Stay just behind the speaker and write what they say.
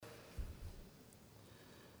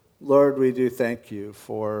Lord, we do thank you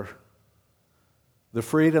for the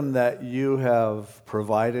freedom that you have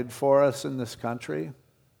provided for us in this country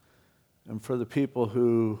and for the people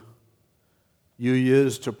who you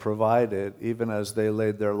used to provide it, even as they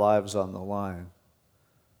laid their lives on the line.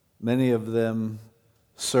 Many of them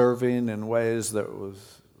serving in ways that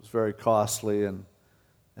was very costly, and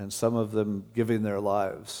some of them giving their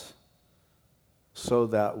lives so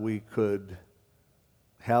that we could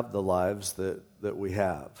have the lives that we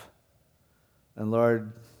have. And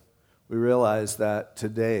Lord, we realize that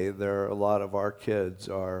today there are a lot of our kids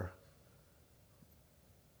are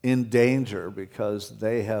in danger because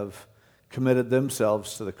they have committed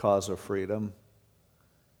themselves to the cause of freedom.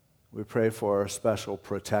 We pray for special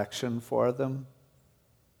protection for them.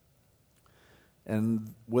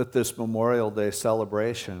 And with this Memorial Day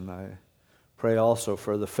celebration, I pray also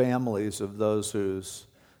for the families of those whose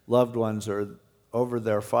loved ones are over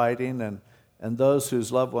there fighting and those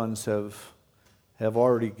whose loved ones have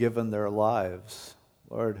already given their lives.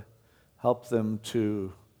 Lord, help them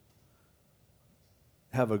to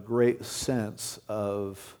have a great sense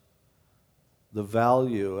of the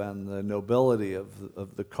value and the nobility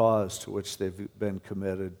of the cause to which they've been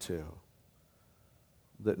committed to.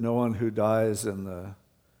 That no one who dies in the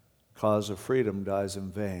cause of freedom dies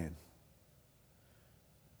in vain.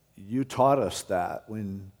 You taught us that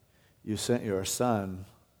when you sent your Son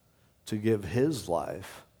to give his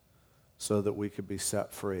life so that we could be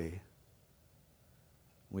set free.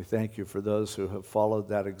 We thank you for those who have followed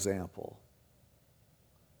that example,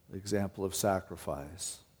 the example of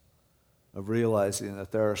sacrifice, of realizing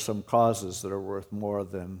that there are some causes that are worth more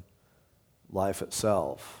than life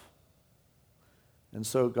itself. And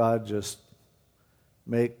so, God, just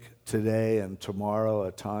make today and tomorrow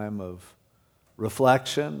a time of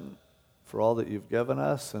reflection for all that you've given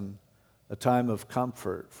us and a time of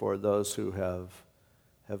comfort for those who have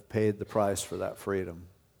paid the price for that freedom.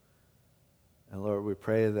 And Lord, we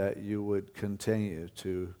pray that you would continue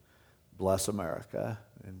to bless America.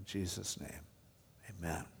 In Jesus' name,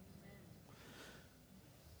 amen.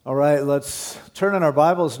 All right, let's turn in our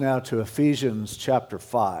Bibles now to Ephesians chapter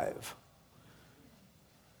 5.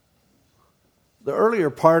 The earlier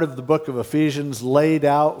part of the book of Ephesians laid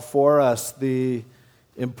out for us the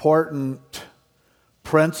important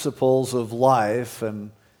principles of life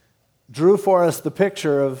and drew for us the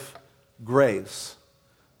picture of grace,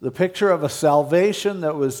 the picture of a salvation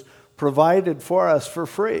that was provided for us for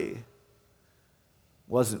free. It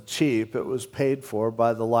wasn't cheap, it was paid for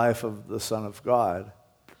by the life of the Son of God.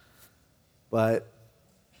 But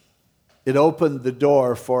it opened the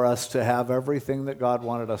door for us to have everything that God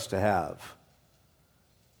wanted us to have.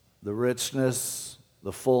 The richness,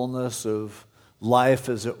 the fullness of life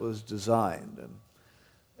as it was designed.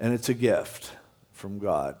 And it's a gift from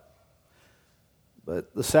God.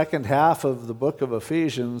 But the second half of the book of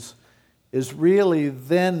Ephesians is really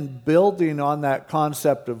then building on that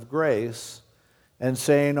concept of grace and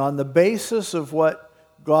saying, on the basis of what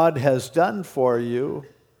God has done for you,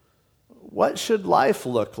 what should life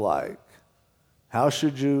look like? How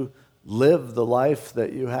should you live the life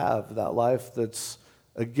that you have, that life that's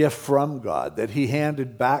a gift from God, that he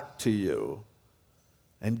handed back to you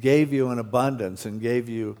and gave you in abundance and gave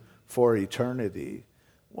you for eternity?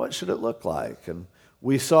 What should it look like? And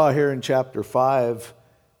we saw here in chapter 5,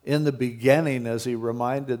 in the beginning, as he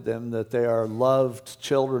reminded them that they are loved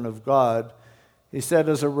children of God, he said,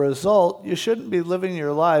 as a result, you shouldn't be living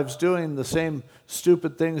your lives doing the same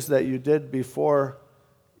stupid things that you did before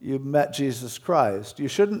you met Jesus Christ. You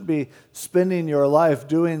shouldn't be spending your life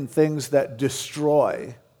doing things that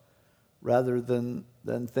destroy rather than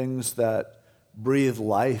things that breathe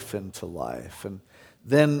life into life. And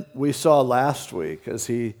then we saw last week as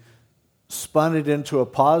he spun it into a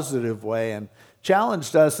positive way and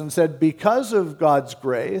challenged us and said, because of God's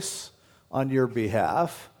grace on your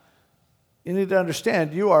behalf, you need to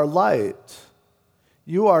understand you are light.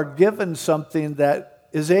 You are given something that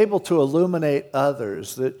is able to illuminate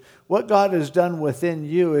others, that what God has done within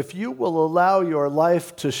you, if you will allow your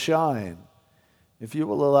life to shine, if you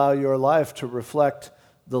will allow your life to reflect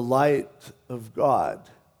the light of God,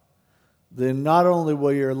 then not only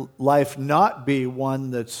will your life not be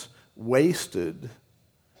one that's wasted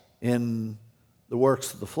in the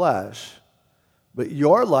works of the flesh, but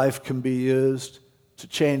your life can be used to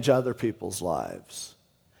change other people's lives.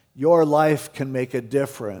 Your life can make a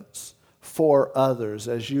difference for others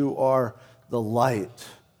as you are the light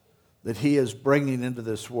that he is bringing into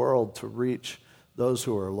this world to reach those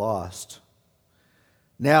who are lost.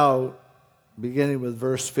 Now, beginning with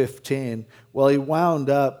verse 15, well, he wound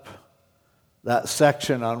up that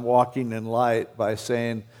section on walking in light by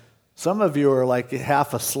saying, Some of you are like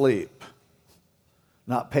half asleep,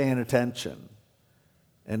 not paying attention.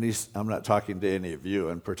 And I'm not talking to any of you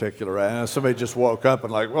in particular. I know somebody just woke up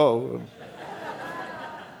and like, whoa.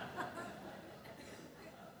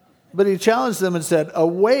 But he challenged them and said,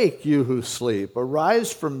 "Awake, you who sleep.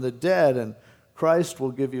 Arise from the dead, and Christ will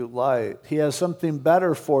give you light." He has something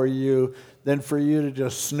better for you than for you to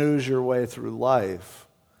just snooze your way through life.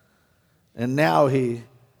 And now he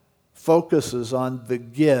focuses on the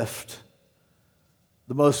gift,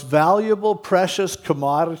 the most valuable, precious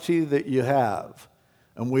commodity that you have.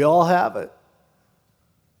 And we all have it.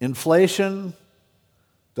 Inflation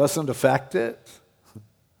doesn't affect it.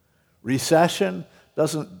 Recession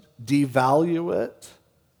doesn't devalue it.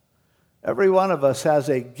 Every one of us has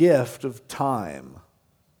a gift of time.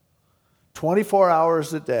 24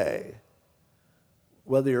 hours a day.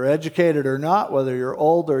 Whether you're educated or not, whether you're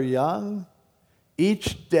old or young,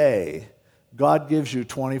 each day God gives you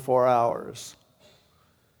 24 hours.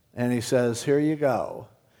 And he says, here you go.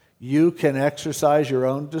 You can exercise your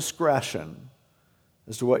own discretion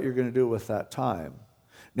as to what you're going to do with that time.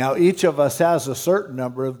 Now, each of us has a certain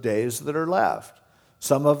number of days that are left.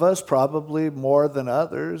 Some of us probably more than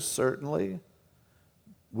others, certainly.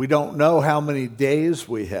 We don't know how many days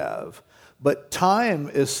we have. But time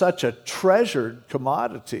is such a treasured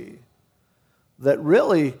commodity that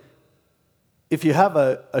really, if you have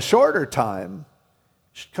a shorter time,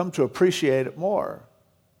 you should come to appreciate it more.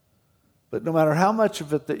 But no matter how much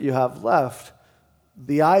of it that you have left,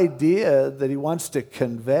 the idea that he wants to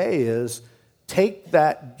convey is take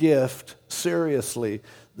that gift seriously.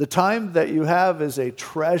 The time that you have is a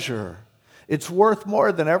treasure. It's worth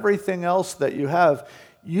more than everything else that you have.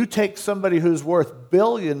 You take somebody who's worth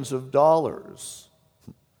billions of dollars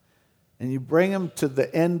and you bring them to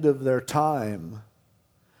the end of their time,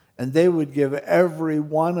 and they would give every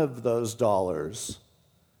one of those dollars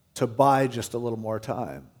to buy just a little more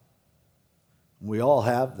time. We all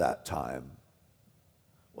have that time.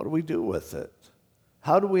 What do we do with it?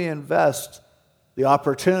 How do we invest the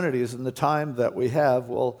opportunities and the time that we have?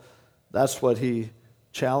 Well, that's what he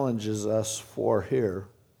challenges us for here.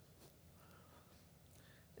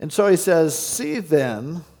 And so he says, "See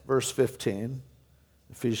then," verse 15,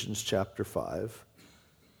 Ephesians chapter 5,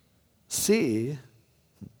 "see,"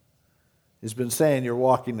 he's been saying you're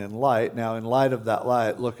walking in light. Now, in light of that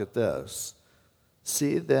light, look at this.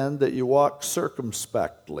 "See then that you walk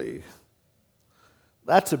circumspectly."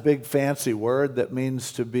 That's a big fancy word that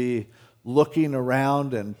means to be looking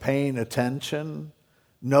around and paying attention,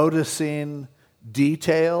 noticing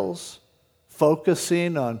details,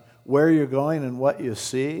 focusing on where you're going and what you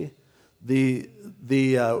see. The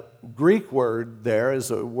Greek word there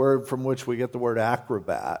is a word from which we get the word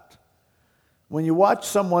acrobat. When you watch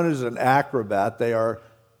someone who's an acrobat, they are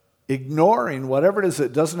ignoring whatever it is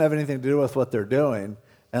that doesn't have anything to do with what they're doing,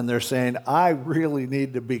 and they're saying, I really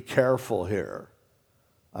need to be careful here.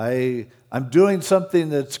 I'm doing something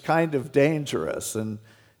that's kind of dangerous, and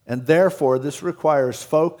therefore this requires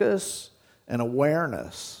focus and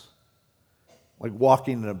awareness, like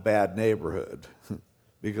walking in a bad neighborhood,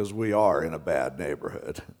 because we are in a bad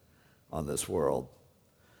neighborhood on this world.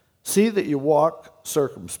 "See that you walk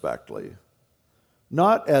circumspectly,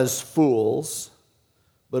 not as fools,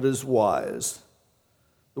 but as wise."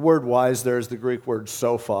 The word wise there is the Greek word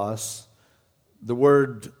sophos. The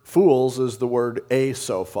word fools is the word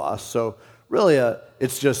asophos. So really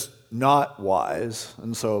it's just not wise.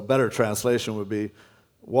 And so a better translation would be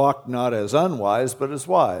walk not as unwise, but as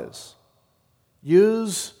wise.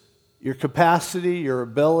 Use your capacity, your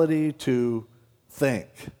ability to think,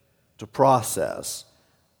 to process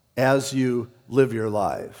as you live your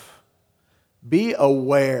life. Be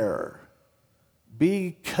aware.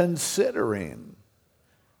 Be considering.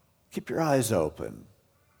 Keep your eyes open.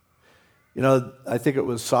 You know, I think it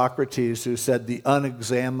was Socrates who said the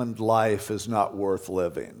unexamined life is not worth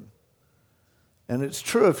living. And it's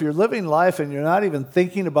true, if you're living life and you're not even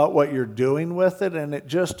thinking about what you're doing with it and it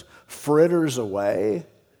just fritters away,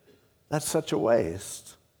 that's such a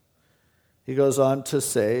waste. He goes on to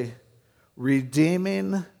say,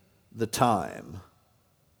 redeeming the time.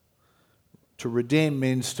 To redeem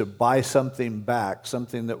means to buy something back,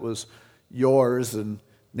 something that was yours and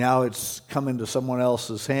now it's come into someone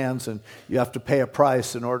else's hands and you have to pay a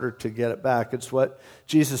price in order to get it back. It's what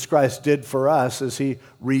Jesus Christ did for us as he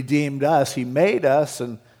redeemed us. He made us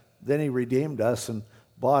and then he redeemed us and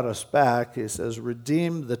bought us back. He says,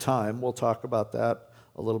 redeem the time. We'll talk about that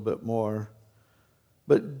a little bit more.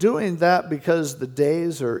 But doing that because the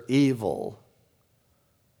days are evil,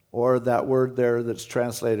 or that word there that's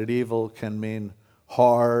translated evil can mean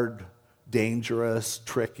hard, dangerous,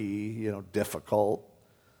 tricky, difficult.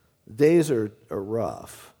 Days are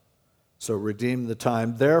rough, so redeem the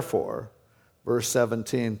time. Therefore, verse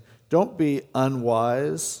 17, don't be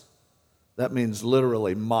unwise. That means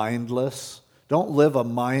literally mindless. Don't live a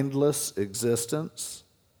mindless existence,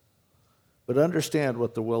 but understand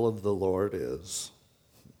what the will of the Lord is.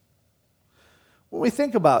 When we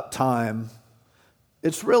think about time,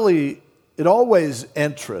 it always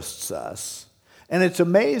interests us. And it's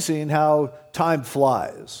amazing how time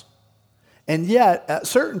flies. And yet, at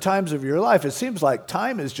certain times of your life, it seems like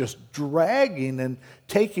time is just dragging and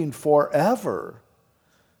taking forever.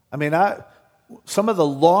 I mean, some of the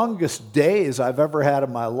longest days I've ever had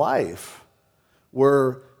in my life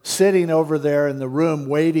were sitting over there in the room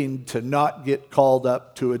waiting to not get called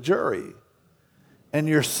up to a jury. And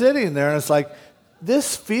you're sitting there and it's like,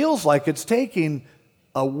 this feels like it's taking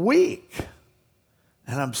a week.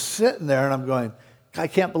 And I'm sitting there and I'm going, I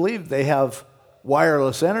can't believe they have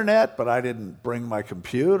wireless internet, but I didn't bring my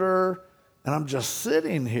computer. And I'm just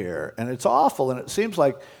sitting here and it's awful. And it seems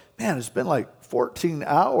like, man, it's been like 14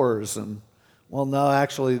 hours. And well, no,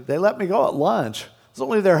 actually, they let me go at lunch. I was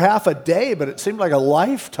only there half a day, but it seemed like a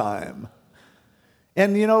lifetime.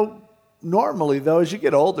 And normally though, as you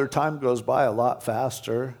get older, time goes by a lot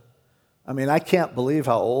faster. I mean, I can't believe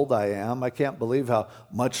how old I am. I can't believe how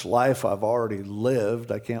much life I've already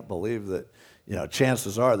lived. I can't believe that,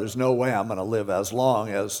 chances are there's no way I'm going to live as long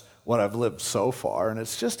as what I've lived so far. And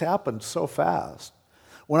it's just happened so fast.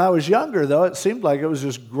 When I was younger, though, it seemed like it was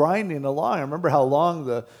just grinding along. I remember how long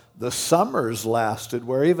the summers lasted,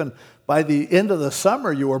 where even by the end of the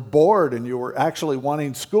summer, you were bored and you were actually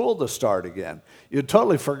wanting school to start again. You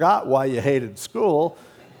totally forgot why you hated school.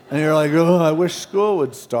 And you're like, oh, I wish school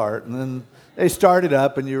would start. And then they started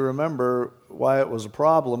up and you remember why it was a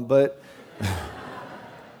problem. But,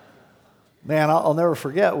 man, I'll never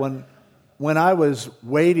forget when I was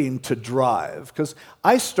waiting to drive. Because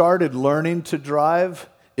I started learning to drive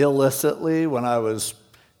illicitly when I was,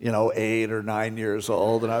 8 or 9 years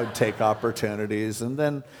old. And I would take opportunities. And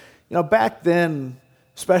then, back then,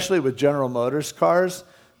 especially with General Motors cars,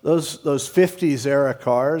 those 50s era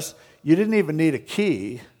cars, you didn't even need a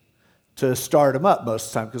key to start them up most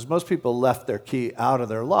of the time, because most people left their key out of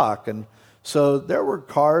their lock. And so there were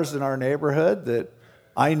cars in our neighborhood that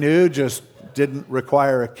I knew just didn't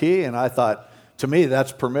require a key, and I thought, to me,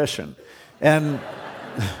 that's permission. And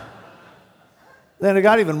then it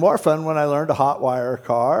got even more fun when I learned to hotwire a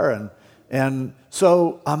car, and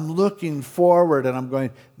so I'm looking forward, and I'm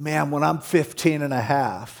going, man, when I'm 15 and a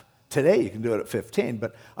half, today you can do it at 15,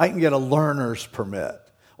 but I can get a learner's permit.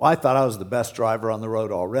 Well, I thought I was the best driver on the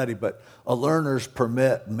road already, but a learner's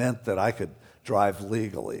permit meant that I could drive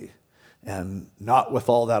legally and not with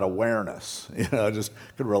all that awareness. Just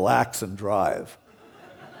could relax and drive.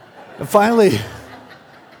 And finally,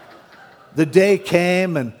 the day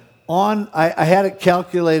came, and I had it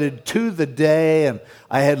calculated to the day, and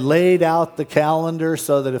I had laid out the calendar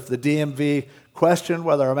so that if the DMV questioned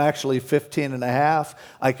whether I'm actually 15 and a half,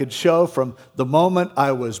 I could show from the moment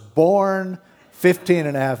I was born, 15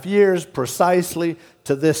 and a half years precisely,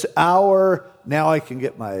 to this hour, now I can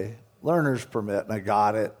get my learner's permit, and I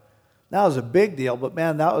got it. That was a big deal, but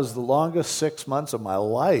man, that was the longest 6 months of my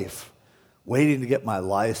life waiting to get my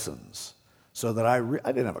license, so that I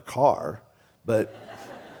didn't have a car, but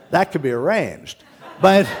that could be arranged.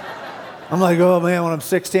 But I'm like, oh man, when I'm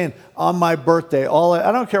 16, on my birthday,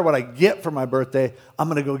 I don't care what I get for my birthday, I'm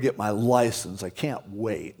going to go get my license. I can't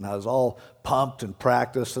wait. And I was all pumped and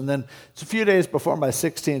practiced. And then it's a few days before my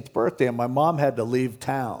 16th birthday, and my mom had to leave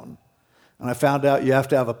town. And I found out you have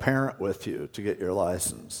to have a parent with you to get your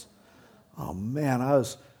license. Oh man, I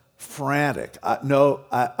was frantic. I'm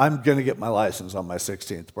going to get my license on my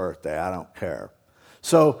 16th birthday. I don't care.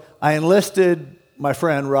 So I enlisted my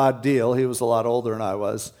friend Rod Deal. He was a lot older than I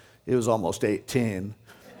was. He was almost 18.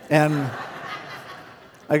 And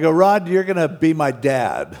I go, Rod, you're going to be my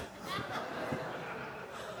dad.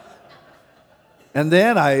 And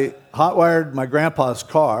then I hotwired my grandpa's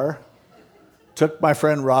car, took my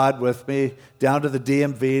friend Rod with me down to the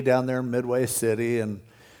DMV down there in Midway City, and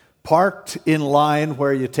parked in line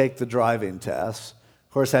where you take the driving test.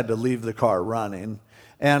 Of course, had to leave the car running.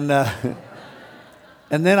 And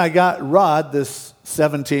then I got Rod, this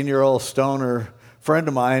 17-year-old stoner friend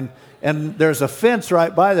of mine, and there's a fence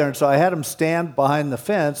right by there, and so I had him stand behind the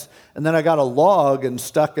fence, and then I got a log and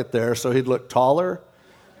stuck it there so he'd look taller.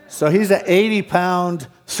 So he's an 80-pound,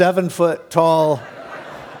 7-foot-tall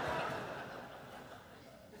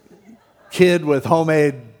kid with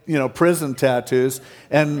homemade, prison tattoos,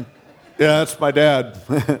 and yeah, that's my dad.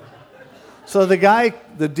 So the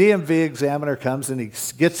DMV examiner comes and he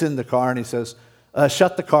gets in the car and he says,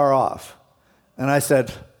 shut the car off. And I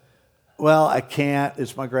said, well, I can't.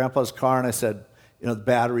 It's my grandpa's car. And I said, the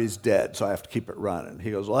battery's dead, so I have to keep it running.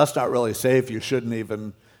 He goes, well, that's not really safe. You shouldn't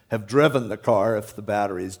even have driven the car if the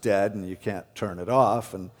battery's dead and you can't turn it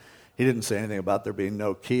off. And he didn't say anything about there being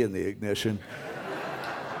no key in the ignition.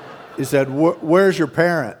 He said, where's your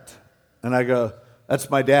parent? And I go,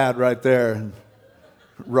 that's my dad right there. And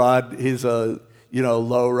Rod, he's a,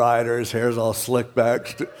 low rider. His hair's all slicked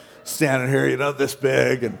back, standing here, this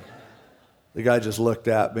big. And the guy just looked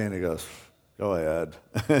at me and he goes, go ahead.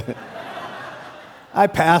 I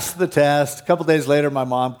passed the test. A couple days later, my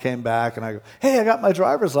mom came back and I go, hey, I got my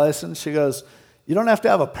driver's license. She goes, you don't have to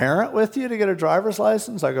have a parent with you to get a driver's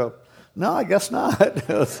license? I go, no, I guess not.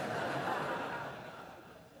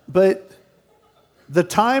 But the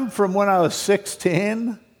time from when I was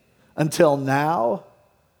 16 until now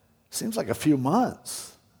seems like a few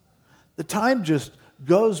months. The time just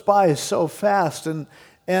goes by so fast. And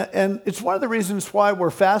it's one of the reasons why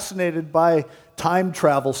we're fascinated by time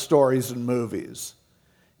travel stories and movies.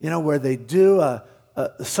 Where they do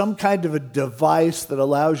some kind of a device that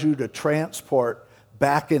allows you to transport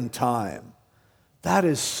back in time. That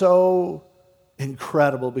is so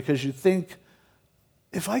incredible because you think,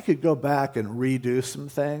 if I could go back and redo some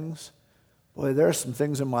things, boy, there are some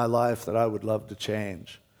things in my life that I would love to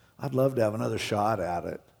change. I'd love to have another shot at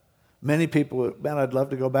it. Many people, man, I'd love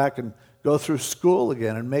to go back and go through school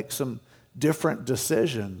again and make some different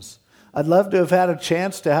decisions. I'd love to have had a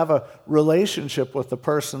chance to have a relationship with the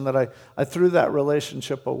person that I threw that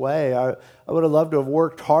relationship away. I would have loved to have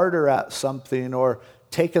worked harder at something or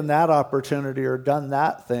taken that opportunity or done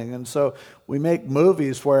that thing. And so we make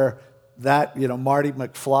movies where that, Marty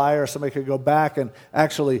McFly or somebody could go back and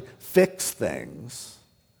actually fix things.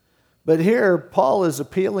 But here, Paul is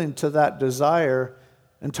appealing to that desire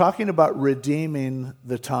and talking about redeeming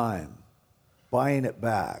the time, buying it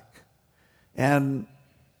back. And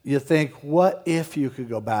you think, what if you could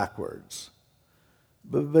go backwards?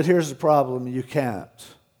 But here's the problem, you can't.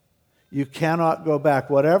 You cannot go back.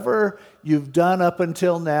 Whatever you've done up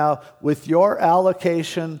until now with your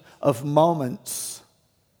allocation of moments,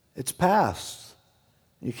 it's past.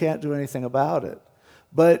 You can't do anything about it.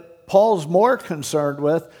 But Paul's more concerned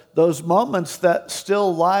with those moments that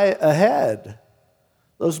still lie ahead,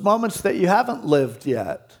 those moments that you haven't lived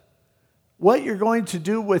yet, what you're going to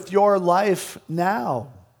do with your life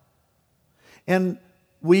now. And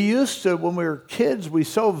we used to, when we were kids, we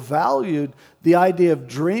so valued the idea of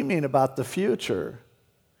dreaming about the future.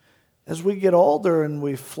 As we get older and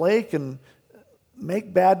we flake and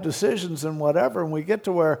make bad decisions and whatever, and we get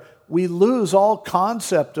to where we lose all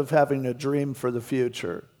concept of having a dream for the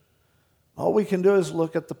future. All we can do is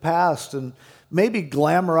look at the past and maybe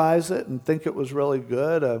glamorize it and think it was really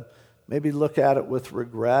good. Maybe look at it with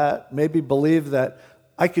regret. Maybe believe that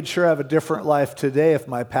I could sure have a different life today if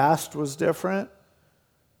my past was different.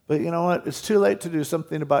 But you know what? It's too late to do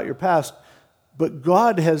something about your past. But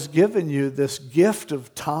God has given you this gift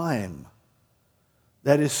of time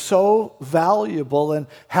that is so valuable. And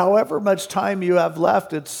however much time you have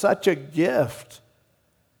left, it's such a gift.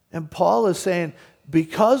 And Paul is saying,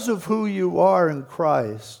 because of who you are in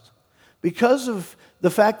Christ, because of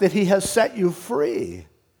the fact that he has set you free,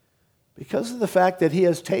 because of the fact that he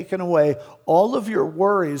has taken away all of your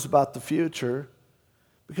worries about the future,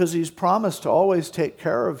 because he's promised to always take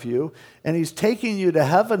care of you, and he's taking you to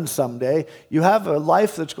heaven someday. You have a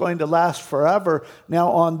life that's going to last forever.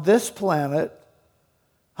 Now, on this planet,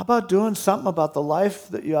 how about doing something about the life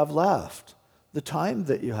that you have left, the time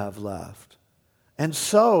that you have left? And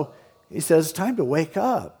so, he says, it's time to wake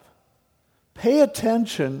up. Pay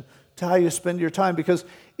attention to how you spend your time, because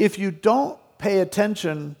if you don't pay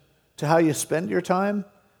attention to how you spend your time,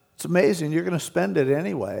 it's amazing. You're going to spend it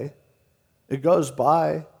anyway. It goes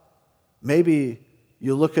by. Maybe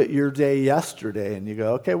you look at your day yesterday and you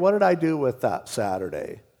go, okay, what did I do with that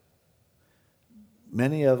Saturday?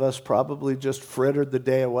 Many of us probably just frittered the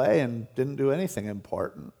day away and didn't do anything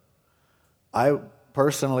important. I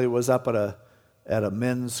personally was up at a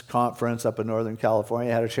men's conference up in Northern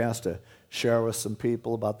California. I had a chance to share with some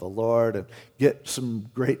people about the Lord and get some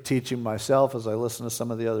great teaching myself as I listened to some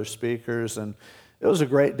of the other speakers. And it was a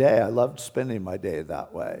great day. I loved spending my day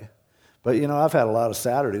that way. But, I've had a lot of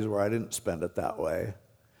Saturdays where I didn't spend it that way.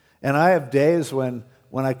 And I have days when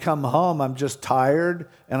I come home, I'm just tired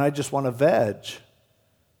and I just want to veg.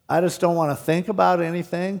 I just don't want to think about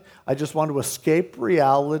anything. I just want to escape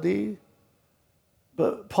reality.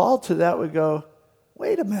 But Paul to that would go,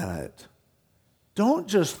 wait a minute. Don't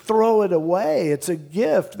just throw it away. It's a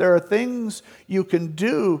gift. There are things you can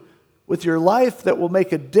do with your life that will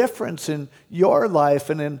make a difference in your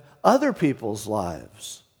life and in other people's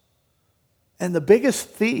lives. And the biggest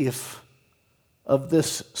thief of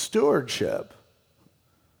this stewardship.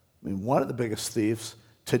 I mean, one of the biggest thieves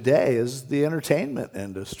today is the entertainment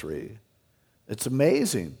industry. It's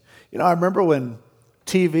amazing. I remember when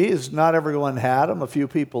TVs, not everyone had them, a few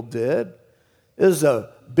people did. It was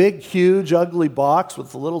a big, huge, ugly box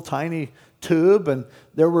with a little tiny tube, and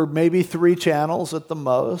there were maybe 3 channels at the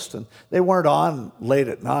most, and they weren't on late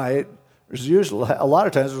at night. There's usually, a lot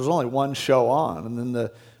of times there was only one show on, and then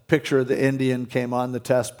the picture of the Indian came on, the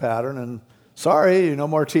test pattern, and sorry, no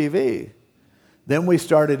more TV. Then we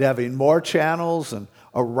started having more channels, and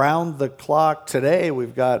around the clock today,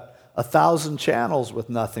 we've got 1,000 channels with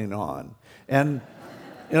nothing on. And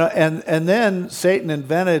and then Satan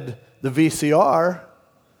invented the VCR,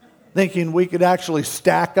 thinking we could actually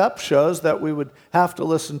stack up shows that we would have to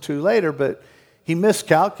listen to later, but he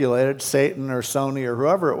miscalculated, Satan or Sony or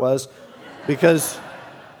whoever it was, because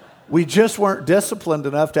we just weren't disciplined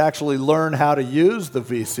enough to actually learn how to use the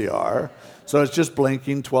VCR. So it's just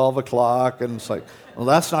blinking 12 o'clock, and it's like, well,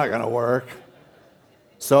 that's not going to work.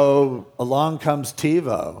 So along comes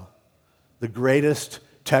TiVo, the greatest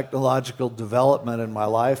technological development in my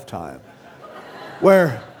lifetime,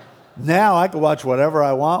 where now I can watch whatever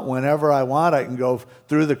I want, whenever I want. I can go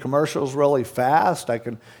through the commercials really fast. I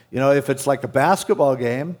can, if it's like a basketball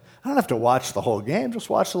game, I don't have to watch the whole game.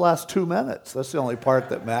 Just watch the last 2 minutes. That's the only part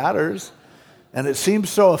that matters. And it seems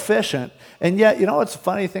so efficient. And yet, it's a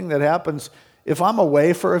funny thing that happens. If I'm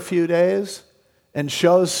away for a few days and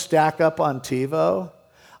shows stack up on TiVo,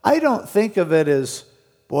 I don't think of it as,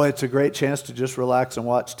 boy, it's a great chance to just relax and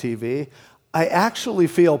watch TV. I actually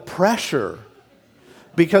feel pressure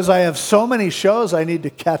because I have so many shows I need to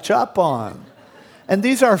catch up on. And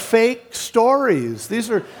these are fake stories. These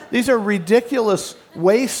are ridiculous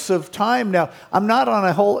wastes of time. Now, I'm not on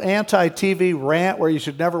a whole anti-TV rant where you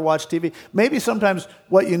should never watch TV. Maybe sometimes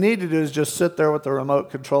what you need to do is just sit there with the remote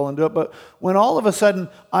control and do it. But when all of a sudden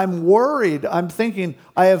I'm worried, I'm thinking,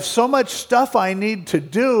 I have so much stuff I need to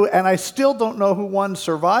do, and I still don't know who won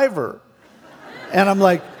Survivor. And I'm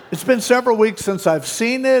like, it's been several weeks since I've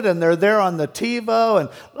seen it, and they're there on the TiVo, and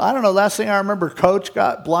I don't know, last thing I remember, Coach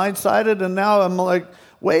got blindsided, and now I'm like,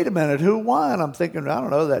 wait a minute, who won? I'm thinking, I don't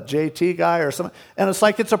know, that JT guy or something. And it's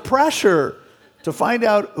like it's a pressure to find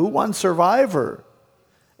out who won Survivor.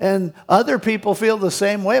 And other people feel the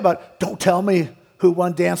same way about, don't tell me who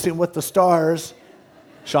won Dancing with the Stars.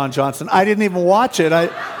 Sean Johnson. I didn't even watch it.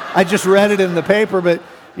 I just read it in the paper, but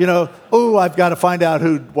I've got to find out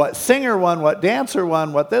what singer won, what dancer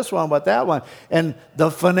won, what this one, what that one. And the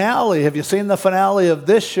finale, have you seen the finale of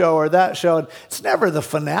this show or that show? And it's never the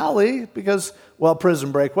finale because,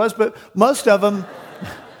 Prison Break was, but most of them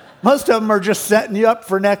are just setting you up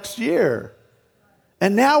for next year.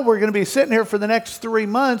 And now we're going to be sitting here for the next 3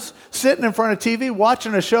 months, sitting in front of TV,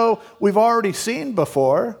 watching a show we've already seen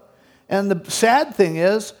before. And the sad thing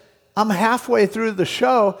is, I'm halfway through the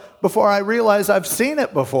show before I realize I've seen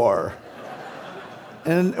it before.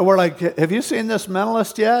 And we're like, have you seen this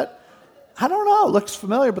Mentalist yet? I don't know. It looks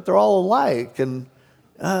familiar, but they're all alike. And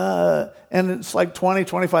it's like 20,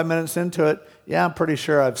 25 minutes into it. Yeah, I'm pretty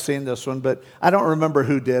sure I've seen this one, but I don't remember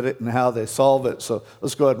who did it and how they solve it, so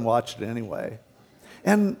let's go ahead and watch it anyway.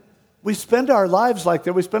 And we spend our lives like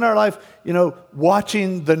that. We spend our life,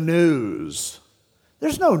 watching the news.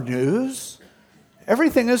 There's no news.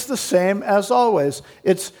 Everything is the same as always.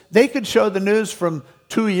 They could show the news from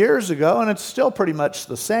 2 years ago, and it's still pretty much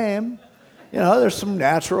the same. There's some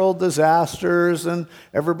natural disasters, and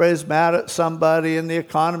everybody's mad at somebody, and the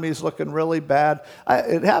economy's looking really bad.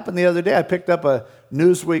 It happened the other day. I picked up a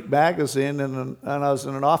Newsweek magazine, and I was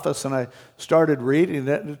in an office, and I started reading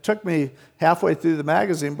it. And it took me halfway through the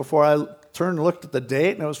magazine before I turned and looked at the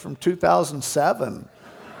date, and it was from 2007.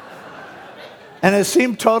 And it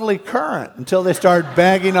seemed totally current until they started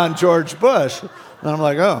bagging on George Bush. And I'm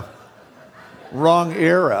like, oh, wrong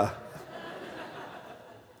era.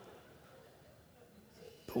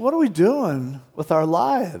 But what are we doing with our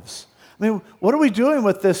lives? I mean, what are we doing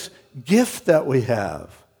with this gift that we have?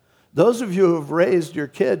 Those of you who have raised your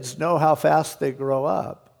kids know how fast they grow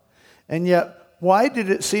up. And yet, why did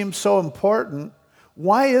it seem so important?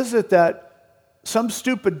 Why is it that some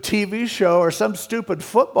stupid TV show or some stupid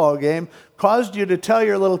football game caused you to tell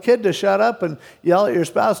your little kid to shut up and yell at your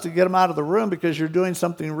spouse to get them out of the room because you're doing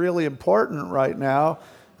something really important right now?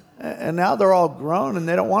 And now they're all grown and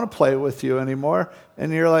they don't want to play with you anymore.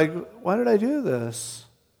 And you're like, why did I do this?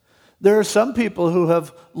 There are some people who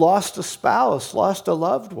have lost a spouse, lost a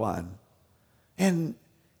loved one. And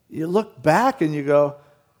you look back and you go,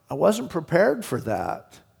 I wasn't prepared for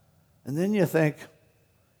that. And then you think,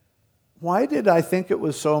 why did I think it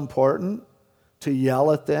was so important to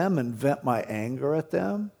yell at them and vent my anger at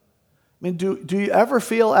them? I mean, do you ever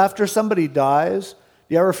feel after somebody dies,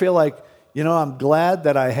 do you ever feel like, I'm glad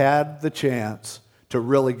that I had the chance to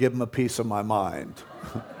really give them a piece of my mind.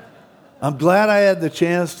 I'm glad I had the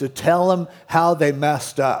chance to tell them how they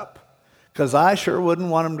messed up, because I sure wouldn't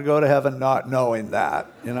want them to go to heaven not knowing that,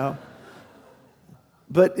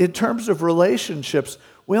 But in terms of relationships,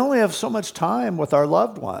 we only have so much time with our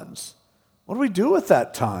loved ones. What do we do with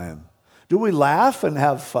that time? Do we laugh and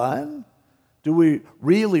have fun? Do we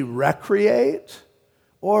really recreate?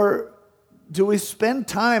 Or do we spend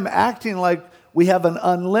time acting like we have an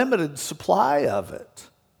unlimited supply of it?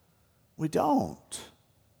 We don't.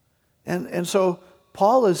 And so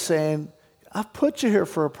Paul is saying, I've put you here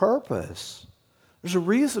for a purpose. There's a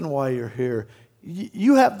reason why you're here.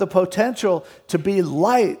 You have the potential to be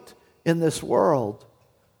light in this world.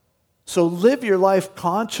 So live your life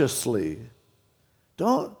consciously.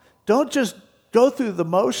 Don't just go through the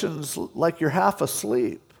motions like you're half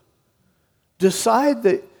asleep. Decide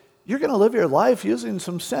that you're going to live your life using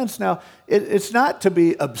some sense. Now, it's not to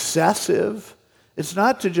be obsessive. It's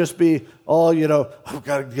not to just be, I've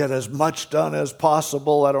got to get as much done as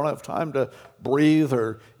possible. I don't have time to breathe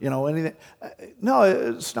or, anything. No,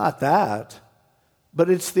 it's not that. But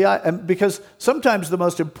it's because sometimes the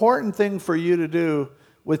most important thing for you to do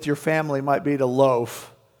with your family might be to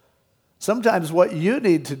loaf. Sometimes what you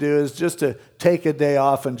need to do is just to take a day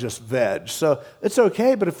off and just veg. So it's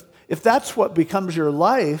okay, but if that's what becomes your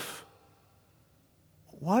life,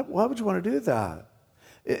 why would you want to do that?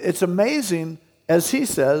 It's amazing, as he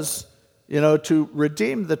says, to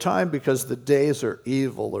redeem the time because the days are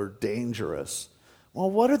evil or dangerous.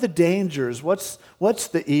 Well, what are the dangers? What's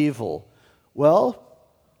the evil? Well,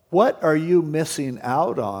 what are you missing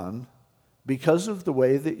out on because of the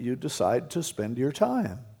way that you decide to spend your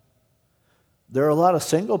time? There are a lot of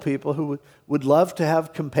single people who would love to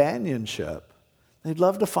have companionship. They'd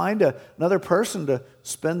love to find another person to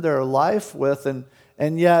spend their life with,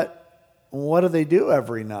 and yet, what do they do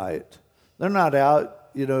every night? They're not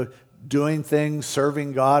out, doing things,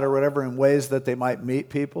 serving God or whatever in ways that they might meet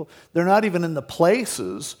people. They're not even in the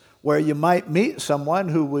places where you might meet someone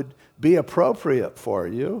who would be appropriate for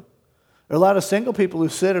you. There are a lot of single people who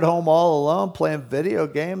sit at home all alone playing video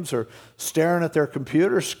games or staring at their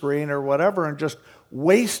computer screen or whatever and just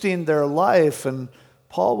wasting their life. And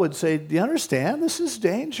Paul would say, do you understand? This is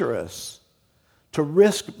dangerous. To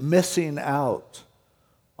risk missing out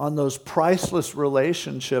on those priceless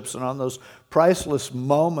relationships and on those priceless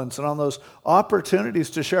moments and on those opportunities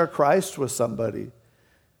to share Christ with somebody.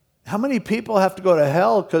 How many people have to go to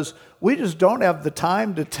hell because we just don't have the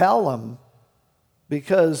time to tell them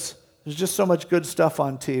because there's just so much good stuff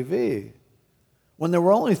on TV. When there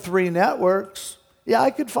were only 3 networks, I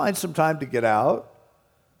could find some time to get out.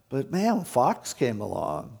 But man, Fox came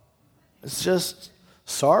along. It's just,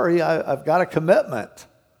 sorry, I've got a commitment.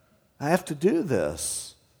 I have to do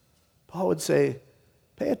this. Paul would say,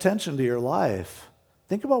 pay attention to your life.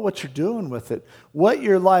 Think about what you're doing with it. What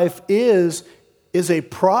your life is a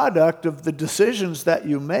product of the decisions that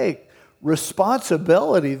you make.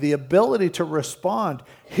 Responsibility, the ability to respond.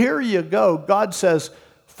 Here you go. God says,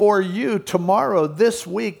 for you, tomorrow, this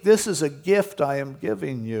week, this is a gift I am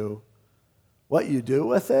giving you. What you do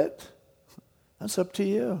with it, that's up to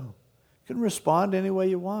you. You can respond any way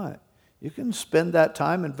you want. You can spend that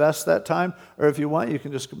time, invest that time, or if you want, you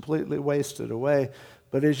can just completely waste it away.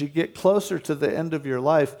 But as you get closer to the end of your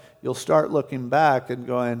life, you'll start looking back and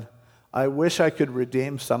going, I wish I could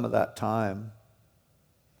redeem some of that time.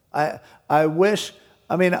 I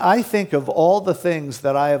think of all the things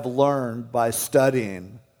that I have learned by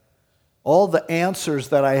studying, all the answers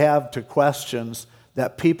that I have to questions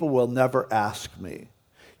that people will never ask me.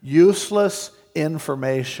 Useless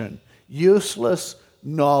information, useless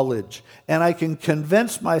knowledge. And I can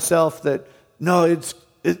convince myself that, no,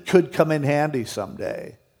 it could come in handy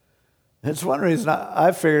someday. It's one reason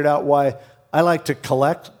I've figured out why I like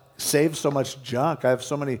to save so much junk. I have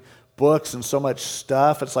so many books and so much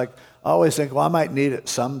stuff. It's like I always think, well, I might need it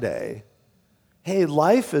someday. Hey,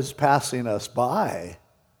 life is passing us by,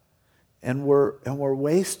 and we're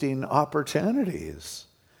wasting opportunities,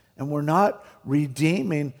 and we're not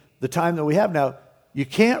redeeming the time that we have. Now, you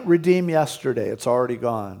can't redeem yesterday. It's already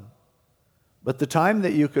gone. But the time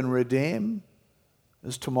that you can redeem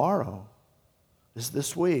is tomorrow, is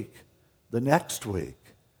this week, the next week.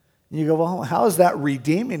 And you go, well, how is that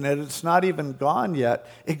redeeming it? It's not even gone yet.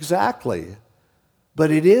 Exactly.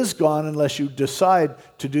 But it is gone unless you decide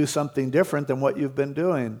to do something different than what you've been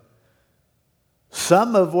doing.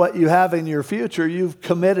 Some of what you have in your future, you've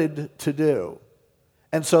committed to do.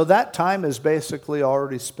 And so that time is basically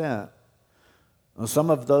already spent. Well, some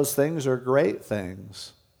of those things are great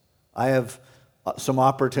things. I have some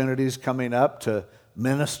opportunities coming up to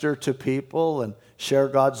minister to people and share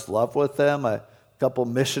God's love with them. A couple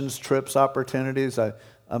missions trips opportunities. I'm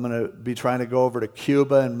going to be trying to go over to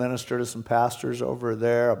Cuba and minister to some pastors over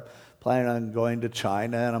there. I'm planning on going to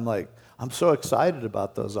China, and I'm so excited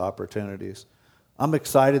about those opportunities. I'm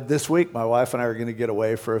excited. This week, my wife and I are going to get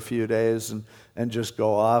away for a few days and just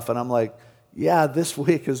go off. And I'm like, yeah, this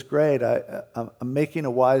week is great. I'm making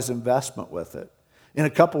a wise investment with it. In a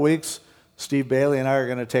couple weeks, Steve Bailey and I are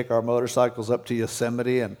going to take our motorcycles up to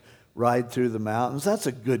Yosemite and ride through the mountains. That's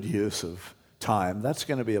a good use of time. That's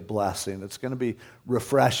going to be a blessing. It's going to be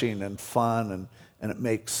refreshing and fun, and it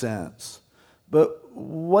makes sense. But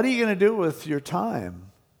what are you going to do with your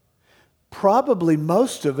time? Probably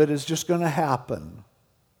most of it is just going to happen.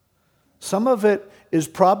 Some of it is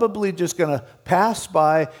probably just going to pass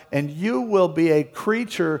by, and you will be a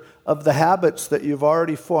creature of the habits that you've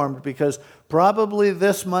already formed, because probably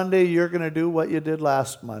this Monday you're going to do what you did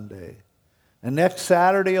last Monday. And next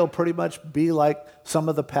Saturday will pretty much be like some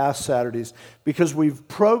of the past Saturdays, because we've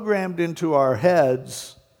programmed into our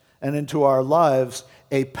heads and into our lives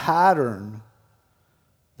a pattern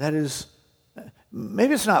that is,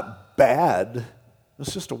 maybe it's not bad,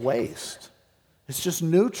 it's just a waste. It's just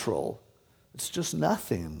neutral. It's just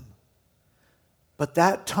nothing. But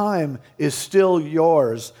that time is still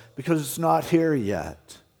yours because it's not here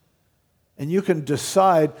yet. And you can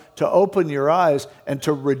decide to open your eyes and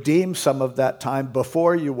to redeem some of that time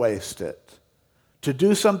before you waste it, to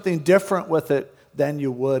do something different with it than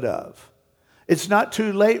you would have. It's not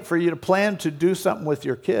too late for you to plan to do something with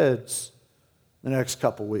your kids the next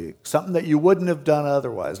couple weeks, something that you wouldn't have done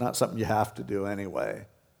otherwise, not something you have to do anyway.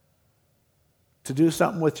 To do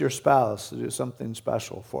something with your spouse, to do something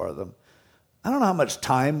special for them. I don't know how much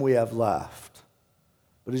time we have left,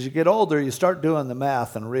 but as you get older, you start doing the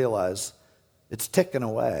math and realize it's ticking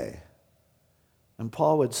away. And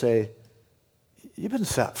Paul would say, you've been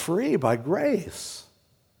set free by grace,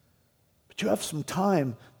 but you have some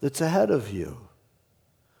time that's ahead of you.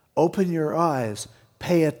 Open your eyes,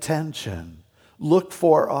 pay attention, look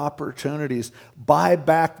for opportunities, buy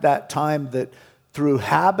back that time that through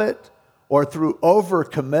habit or through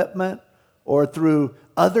overcommitment or through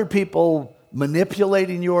other people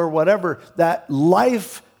manipulating you or whatever, that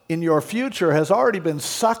life in your future has already been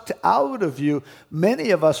sucked out of you. Many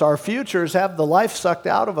of us, our futures, have the life sucked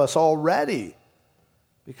out of us already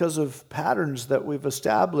because of patterns that we've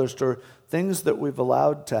established or things that we've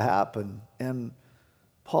allowed to happen. And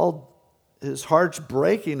Paul, his heart's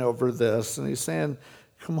breaking over this, and he's saying,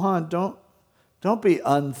 come on, don't be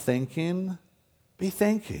unthinking, be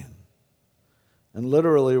thinking. And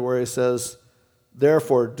literally where he says,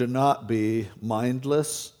 therefore do not be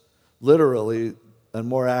mindless, literally a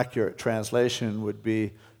more accurate translation would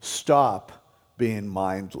be stop being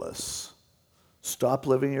mindless. Stop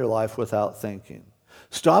living your life without thinking.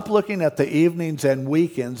 Stop looking at the evenings and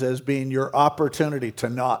weekends as being your opportunity to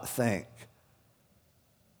not think.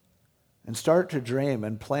 And start to dream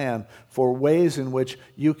and plan for ways in which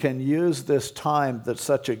you can use this time that's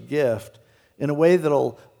such a gift in a way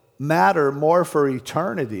that'll matter more for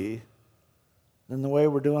eternity than the way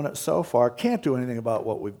we're doing it so far. Can't do anything about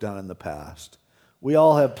what we've done in the past. We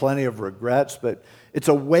all have plenty of regrets, but it's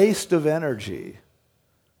a waste of energy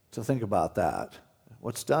to think about that.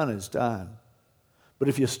 What's done is done. But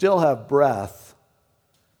if you still have breath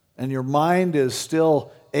and your mind is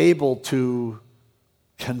still able to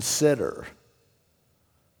consider,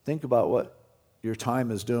 think about what your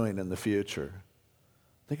time is doing in the future.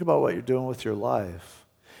 Think about what you're doing with your life.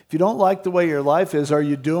 If you don't like the way your life is, are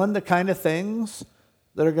you doing the kind of things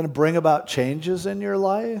that are going to bring about changes in your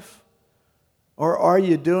life? Or are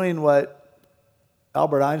you doing what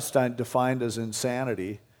Albert Einstein defined as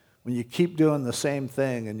insanity, when you keep doing the same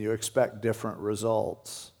thing and you expect different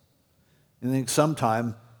results? You think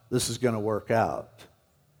sometime this is going to work out.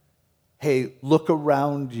 Hey, look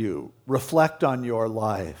around you. Reflect on your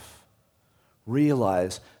life.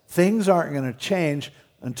 Realize things aren't going to change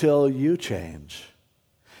until you change.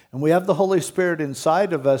 And we have the Holy Spirit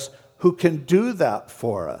inside of us who can do that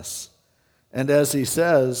for us. And as he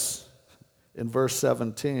says in verse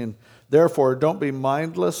 17, therefore don't be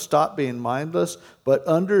mindless, stop being mindless, but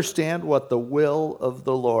understand what the will of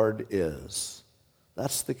the Lord is.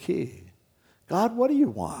 That's the key. God, what do you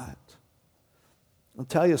want? I'll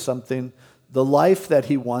tell you something. The life that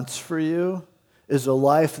he wants for you is a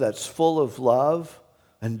life that's full of love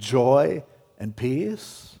and joy and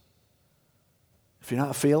peace. If you're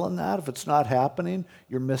not feeling that, if it's not happening,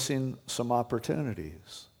 you're missing some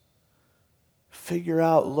opportunities. Figure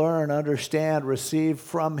out, learn, understand, receive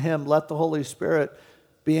from him. Let the Holy Spirit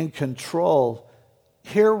be in control.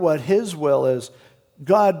 hear what his will is.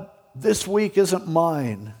 God, this week isn't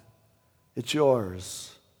mine. It's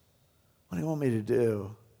yours. What do you want me to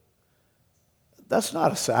do? That's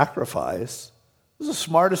not a sacrifice. This is the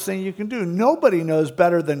smartest thing you can do. Nobody knows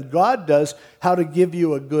better than God does how to give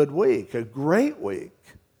you a good week, a great week.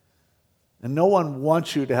 And no one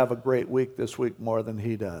wants you to have a great week this week more than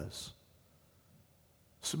he does.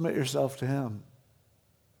 Submit yourself to him.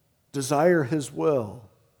 Desire his will.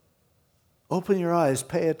 Open your eyes,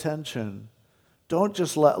 pay attention. Don't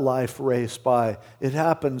just let life race by. It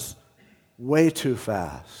happens way too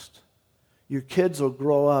fast. Your kids will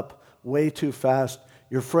grow up way too fast.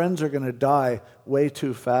 Your friends are going to die way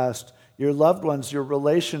too fast. Your loved ones, your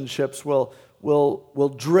relationships will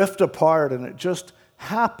drift apart, and it just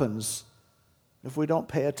happens if we don't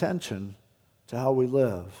pay attention to how we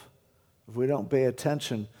live, if we don't pay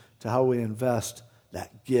attention to how we invest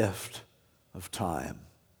that gift of time.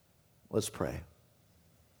 Let's pray.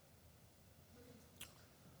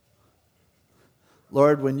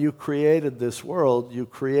 Lord, when you created this world, you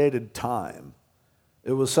created time.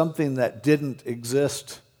 It was something that didn't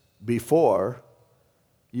exist before.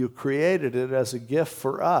 You created it as a gift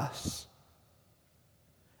for us.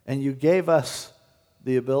 And you gave us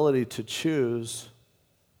the ability to choose,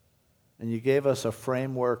 and you gave us a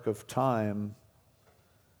framework of time,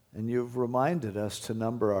 and you've reminded us to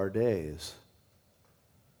number our days.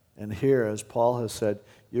 And here, as Paul has said,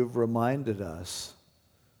 you've reminded us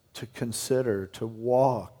to consider, to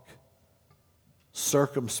walk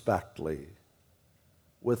circumspectly,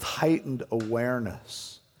 with heightened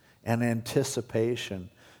awareness and anticipation,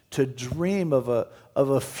 to dream of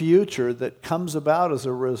a future that comes about as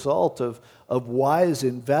a result of wise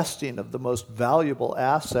investing of the most valuable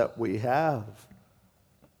asset we have.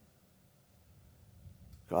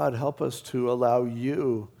 God, help us to allow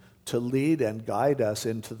you to lead and guide us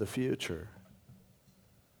into the future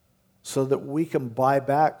so that we can buy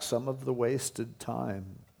back some of the wasted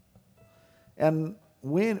time. And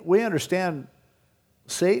we understand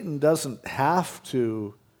Satan doesn't have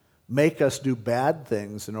to make us do bad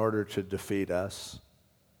things in order to defeat us.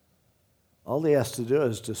 All he has to do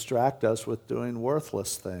is distract us with doing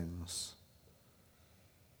worthless things.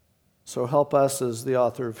 So help us, as the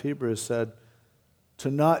author of Hebrews said, to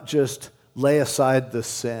not just lay aside the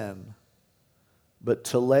sin, but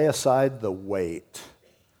to lay aside the weight,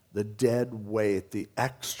 the dead weight, the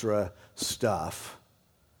extra stuff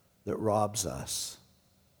that robs us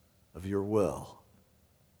of your will.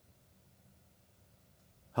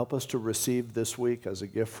 Help us to receive this week as a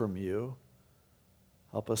gift from you.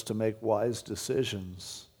 Help us to make wise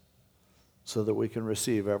decisions so that we can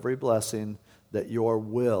receive every blessing that your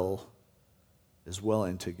will is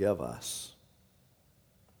willing to give us.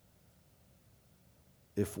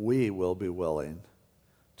 If we will be willing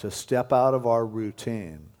to step out of our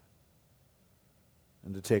routine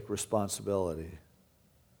and to take responsibility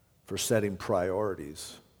for setting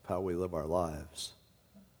priorities of how we live our lives.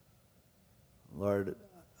 Lord,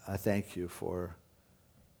 I thank you for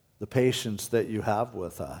the patience that you have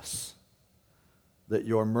with us, that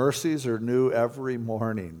your mercies are new every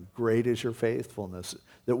morning. Great is your faithfulness,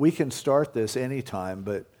 that we can start this anytime,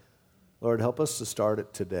 but Lord, help us to start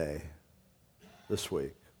it today, this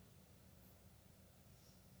week.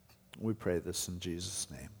 We pray this in Jesus'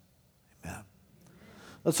 name. Amen.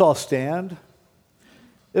 Let's all stand.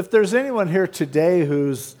 If there's anyone here today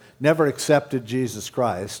who's never accepted Jesus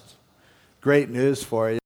Christ, great news for you.